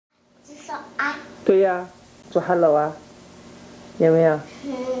对呀、说 hello 啊，有没有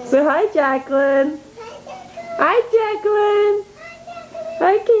？Say hi Jacqueline. Hi Jacqueline.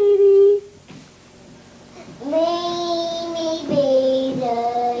 Hi Katie. 咪咪背着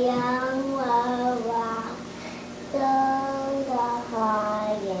洋娃娃，走到花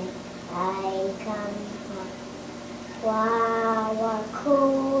园来看花。娃娃哭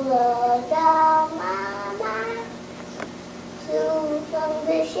了找妈妈，树上的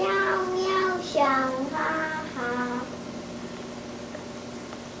小鸟笑哈哈。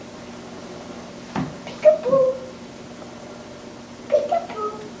皮卡布，皮卡布。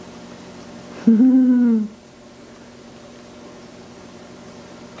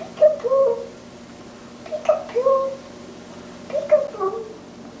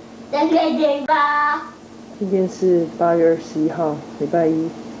今天是8月21号，礼拜一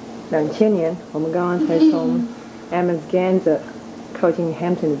，2000年。我们刚刚才从 Amazon 靠近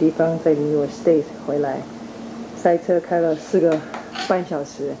Hampton 的地方，在 New York State 回来，塞车开了4个半小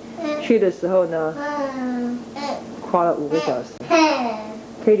时。去的时候呢，花了5个小时。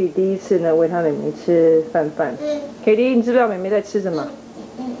Katie 第一次呢喂她妹妹吃饭。Katie， 你知不知道妹妹在吃什么？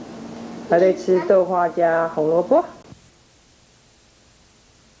她在吃豆花加红萝卜。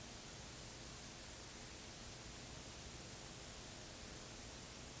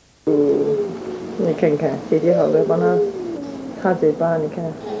你看看，姐姐好了，帮她擦嘴巴，你看。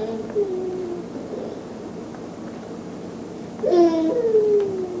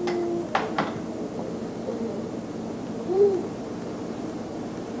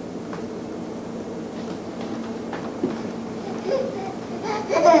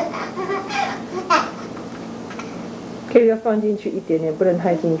可以要放进去一点点，不能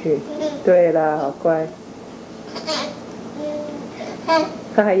太进去。对啦，好乖。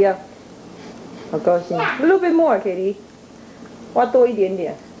他还要，好高兴。A little bit more, Katie。挖多一点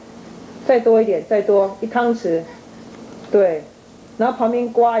点，再多一点，再多1汤匙。对，然后旁边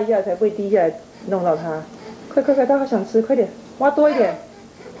刮一下才不会滴下来，弄到它。快，他好想吃，快点，挖多一点。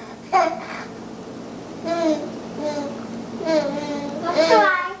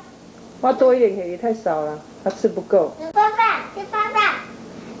挖多一点Katie，太少了，他吃不够。吃饭，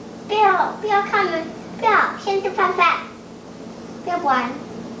不要看了，不要，先吃饭，不要玩。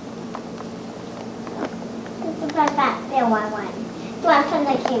先吃饭，不要玩，吃完饭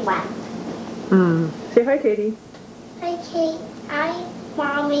再可以玩。Say hi Katie. Hi Kate, hi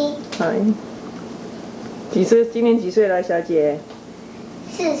mommy. Hi. 几岁？今年几岁了，小姐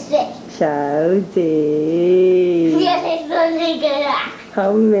4岁。小姐。不要再说这个了。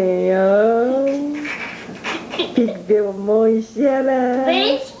好美哦！给我摸一下啦！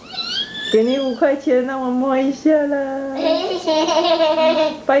给你5块钱，让我摸一下啦！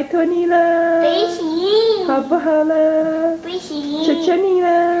拜托你啦！好不好啦？求求你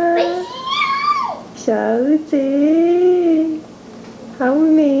啦！小姐，好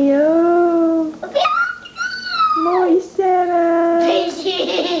美哦！摸一下啦！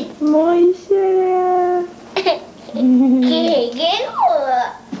摸一下啦！给我！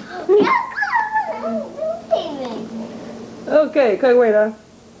不要看我！OK， 快喂了。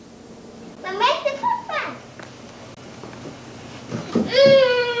妈妈吃饭。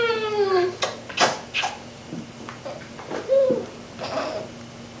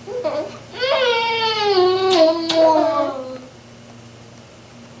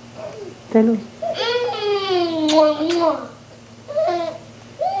再录。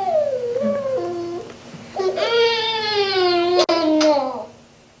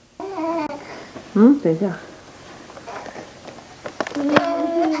等一下。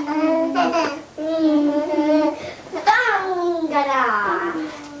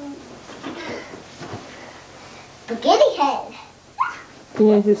今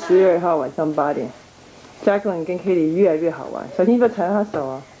天是10月2号晚上8点 ，Jacqueline 跟 Katie 越来越好玩，小心不要踩到她手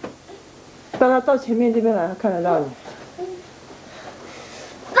啊！到前面这边来，她看得到你。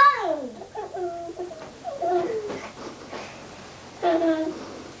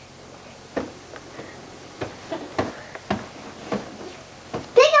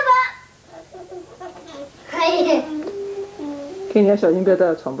可以，你要小心，不要掉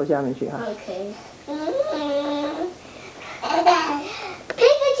到床铺下面去哈。OK。皮卡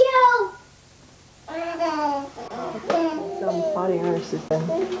丘。上8点23，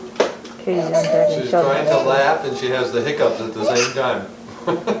可以让 Jacqueline 笑。 She's trying to laugh and she has the hiccups at the same time.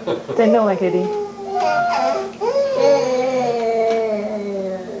 再弄了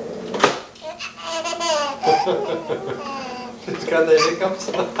Katie。She's got the hiccups.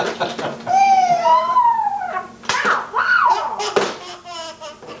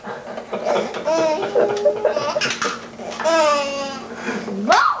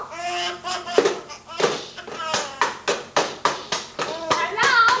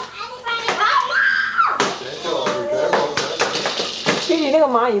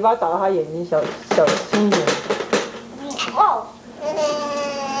 尾巴打到他眼睛，小轻一点。哦。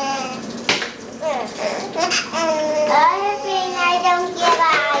Everything I don't get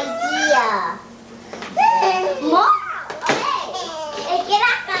an idea. More. Hey, get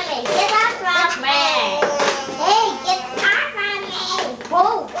off from me. Get off from me. Hey, get off from me.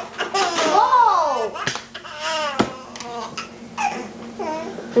 Whoa. Whoa.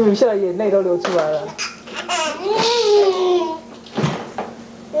 玉现在眼泪都流出来了。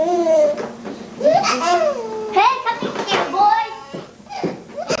嗯。